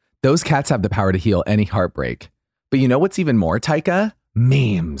 Those cats have the power to heal any heartbreak. But you know what's even more, Taika?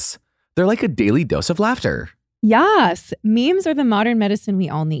 Memes. They're like a daily dose of laughter. Yes, memes are the modern medicine we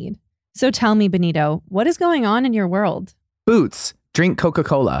all need. So tell me, Benito, what is going on in your world? Boots, drink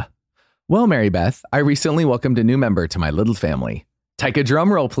Coca-Cola. Well, Mary Beth, I recently welcomed a new member to my little family. Taika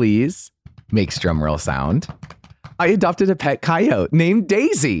drumroll, please. Makes drumroll sound. I adopted a pet coyote named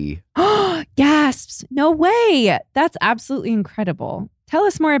Daisy. Gasps! No way! That's absolutely incredible. Tell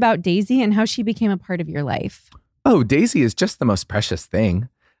us more about Daisy and how she became a part of your life. Oh, Daisy is just the most precious thing.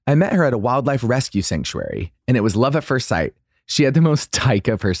 I met her at a wildlife rescue sanctuary, and it was love at first sight. She had the most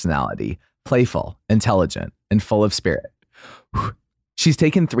Taika personality, playful, intelligent, and full of spirit. Whew. She's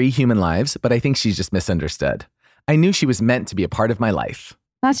taken 3 human lives, but I think she's just misunderstood. I knew she was meant to be a part of my life.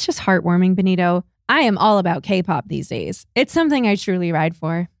 That's just heartwarming, Benito. I am all about K-pop these days. It's something I truly ride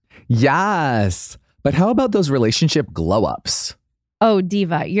for. Yes, but how about those relationship glow-ups? Oh,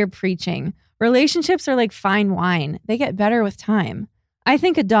 Diva, you're preaching. Relationships are like fine wine. They get better with time. I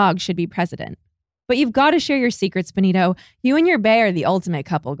think a dog should be president. But you've got to share your secrets, Benito. You and your bae are the ultimate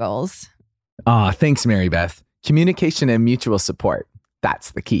couple goals. Aw, thanks, Mary Beth. Communication and mutual support.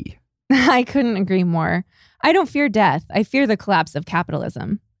 That's the key. I couldn't agree more. I don't fear death. I fear the collapse of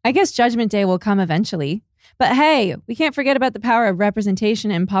capitalism. I guess Judgment Day will come eventually. But hey, we can't forget about the power of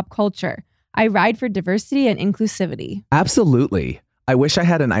representation in pop culture. I ride for diversity and inclusivity. Absolutely. I wish I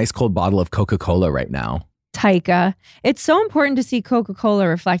had an ice-cold bottle of Coca-Cola right now. Taika, it's so important to see Coca-Cola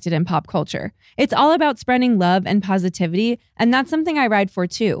reflected in pop culture. It's all about spreading love and positivity, and that's something I ride for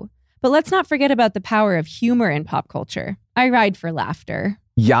too. But let's not forget about the power of humor in pop culture. I ride for laughter.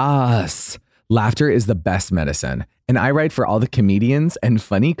 Yes. Laughter is the best medicine, and I ride for all the comedians and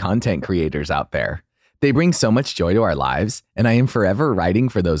funny content creators out there. They bring so much joy to our lives, and I am forever riding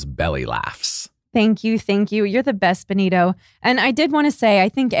for those belly laughs. Thank you. Thank you. You're the best, Benito. And I did want to say, I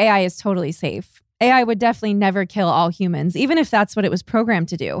think AI is totally safe. AI would definitely never kill all humans, even if that's what it was programmed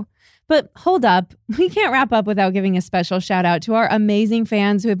to do. But hold up, we can't wrap up without giving a special shout out to our amazing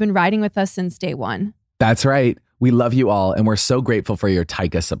fans who have been riding with us since day one. That's right. We love you all, and we're so grateful for your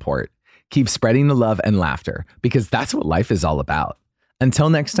Taika support. Keep spreading the love and laughter, because that's what life is all about. Until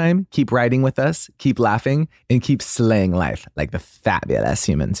next time, keep riding with us, keep laughing, and keep slaying life like the fabulous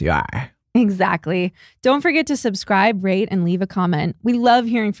humans you are. Exactly. Don't forget to subscribe, rate, and leave a comment. We love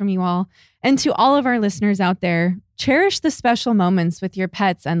hearing from you all. And to all of our listeners out there, cherish the special moments with your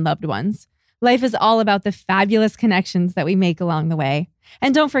pets and loved ones. Life is all about the fabulous connections that we make along the way.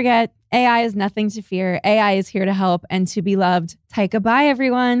 And don't forget, AI is nothing to fear. AI is here to help and to be loved. Taika bye,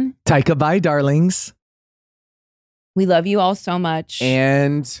 everyone. Taika bye, darlings. We love you all so much.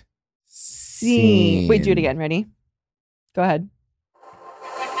 And scene. Wait, do it again. Ready? Go ahead.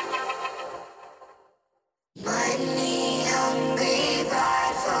 Money hungry,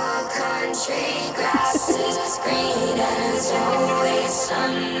 prideful country, grass is green and it's always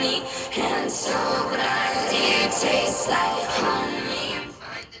sunny, and so bright it tastes like honey.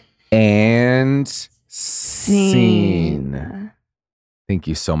 And scene. Thank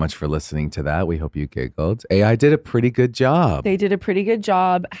you so much for listening to that. We hope you giggled. AI did a pretty good job. They did a pretty good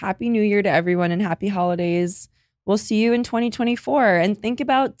job. Happy New Year to everyone and happy holidays. We'll see you in 2024, and think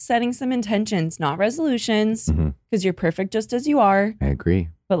about setting some intentions, not resolutions, because you're perfect just as you are. I agree.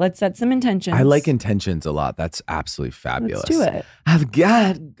 But let's set some intentions. I like intentions a lot. That's absolutely fabulous. Let's do it. I've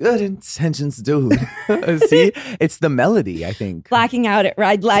got good intentions, dude. See, it's the melody, I think. Blacking out at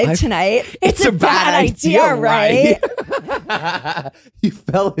Ride Live tonight. It's a bad idea, right? You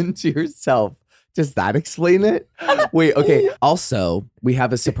fell into yourself. Does that explain it? Wait, okay. Also, we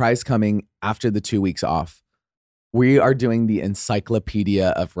have a surprise coming after the 2 weeks off. We are doing the Encyclopedia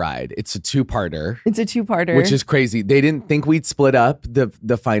of Ride. It's a 2-parter. It's a 2-parter. Which is crazy. They didn't think we'd split up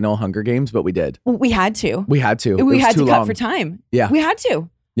the final Hunger Games, but we did. We had to. We had to. We had to cut long. for time. Yeah. We had to.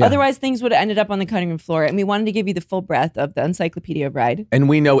 Yeah. Otherwise, things would have ended up on the cutting room floor. And we wanted to give you the full breadth of the Encyclopedia of Ride. And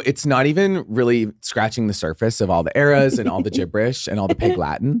we know it's not even really scratching the surface of all the eras and all the gibberish and all the pig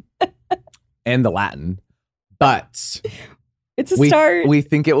Latin and the Latin. But it's a start. We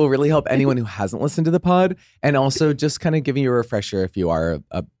think it will really help anyone who hasn't listened to the pod, and also just kind of giving you a refresher if you are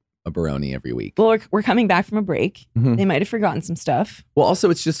a Baroni every week. Well, we're coming back from a break. Mhm. They might have forgotten some stuff. Well, also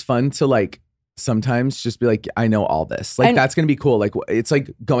it's just fun to like sometimes just be like, I know all this. Like, And- that's going to be cool. Like, it's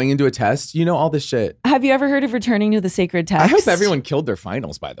like going into a test, you know all this shit. Have you ever heard of returning to the sacred text? I hope everyone killed their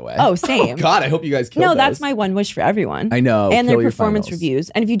finals, by the way. Oh, same. Oh, God, I hope you guys killed No, that's those. my one wish for everyone. I know. And their kill your performance finals. reviews.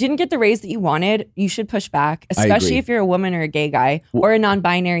 And if you didn't get the raise that you wanted, you should push back, I especially agree. if you're a woman or a gay guy or a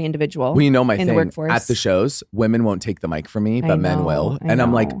non-binary individual. Well, you know my in thing. the workforce. At the shows, women won't take the mic from me, I but men know, will. I And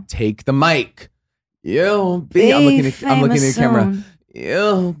I'm like, know. take the mic. You'll be. I'm looking at the camera. soon.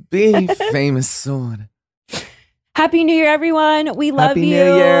 You'll be famous soon. Happy New Year, everyone. We love Happy you.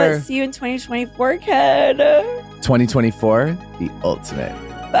 New Year. See you in 2024, kid. 2024, the ultimate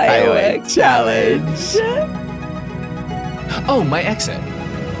Firework challenge. Oh, my exit.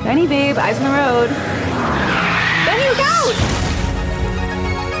 Benny, babe, eyes on the road. Benny, look out!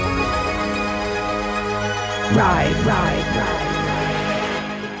 Ride.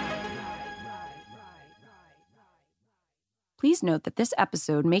 Please note that this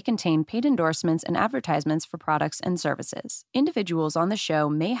episode may contain paid endorsements and advertisements for products and services. Individuals on the show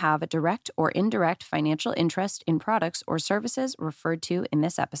may have a direct or indirect financial interest in products or services referred to in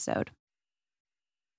this episode.